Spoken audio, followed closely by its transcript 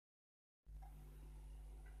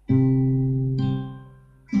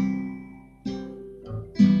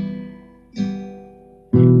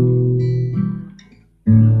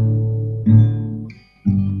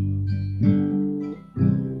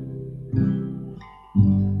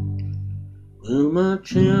my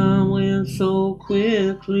time went so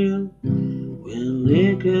quickly when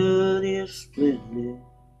liquor is splendid.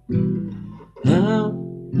 Out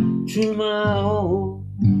to my old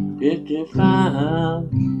 55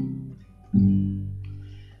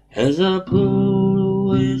 as I pull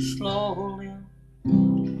away slowly,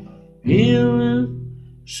 feeling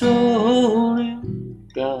so holy.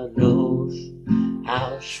 God knows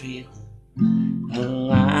I was feeling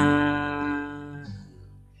alive,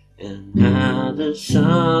 and now the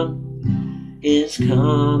sun is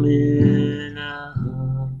coming up.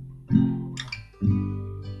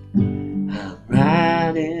 I'm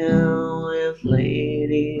riding with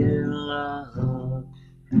Lady Luck.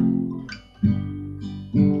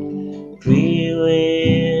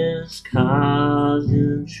 Freeways, cars,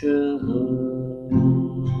 and trucks.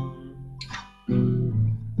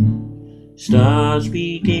 Stars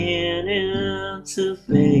beginning to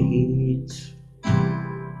fade,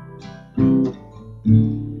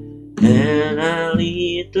 and I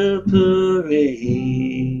lead the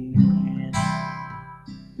parade.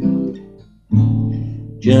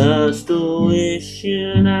 Just a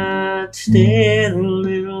wishing I'd stayed a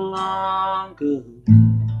little longer.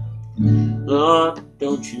 Lord,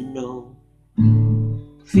 don't you know,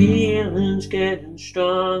 feeling's getting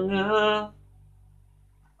stronger.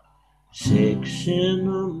 6 in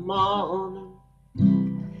the morning,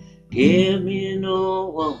 give me no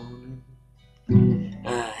warning.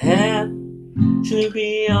 I had to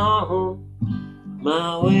be on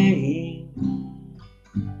my way.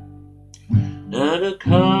 Now the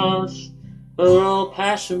cars are all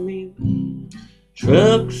passing me,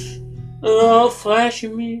 trucks are all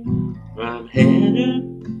flashing me. I'm headed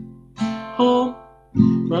home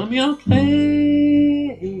from your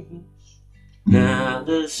place. Now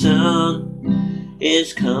the sun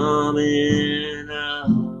is coming up.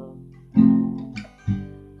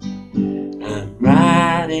 I'm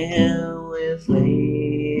riding with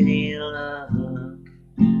Lady Luck.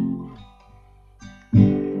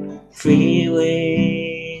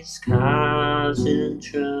 Freeways, cars, and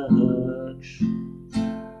trucks.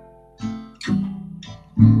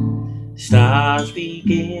 Stars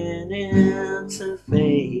beginning to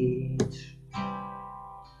fade,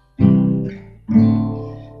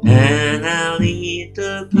 and I'll lead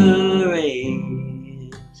the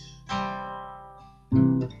parade.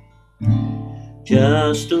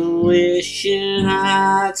 Just a wishing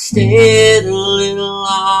I'd stayed a little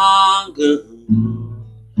longer.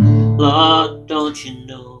 Lord, don't you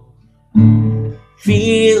know,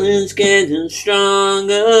 feeling's getting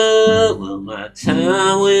stronger. Well, my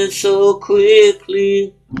time went so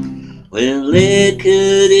quickly when liquor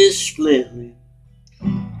is splitting.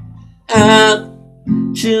 Out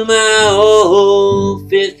to my old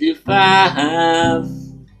 55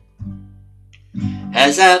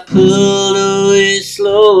 as I pulled away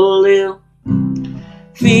slowly,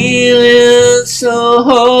 feeling so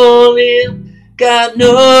holy. God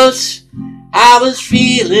knows I was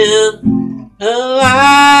feeling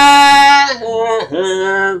alive.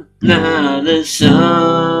 Now the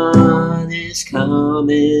sun is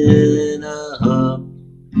coming up.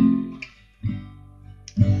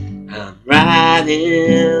 I'm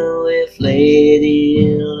riding with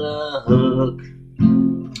Lady Luck.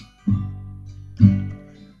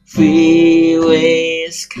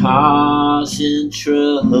 Freeways, cars, and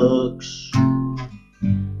trucks.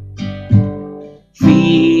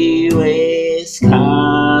 Freeways,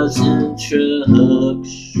 cars, and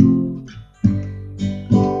trucks.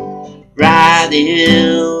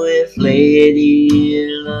 Riding with Lady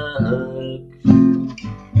Luck.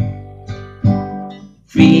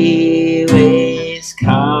 Freeways,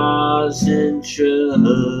 cars, and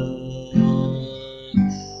trucks.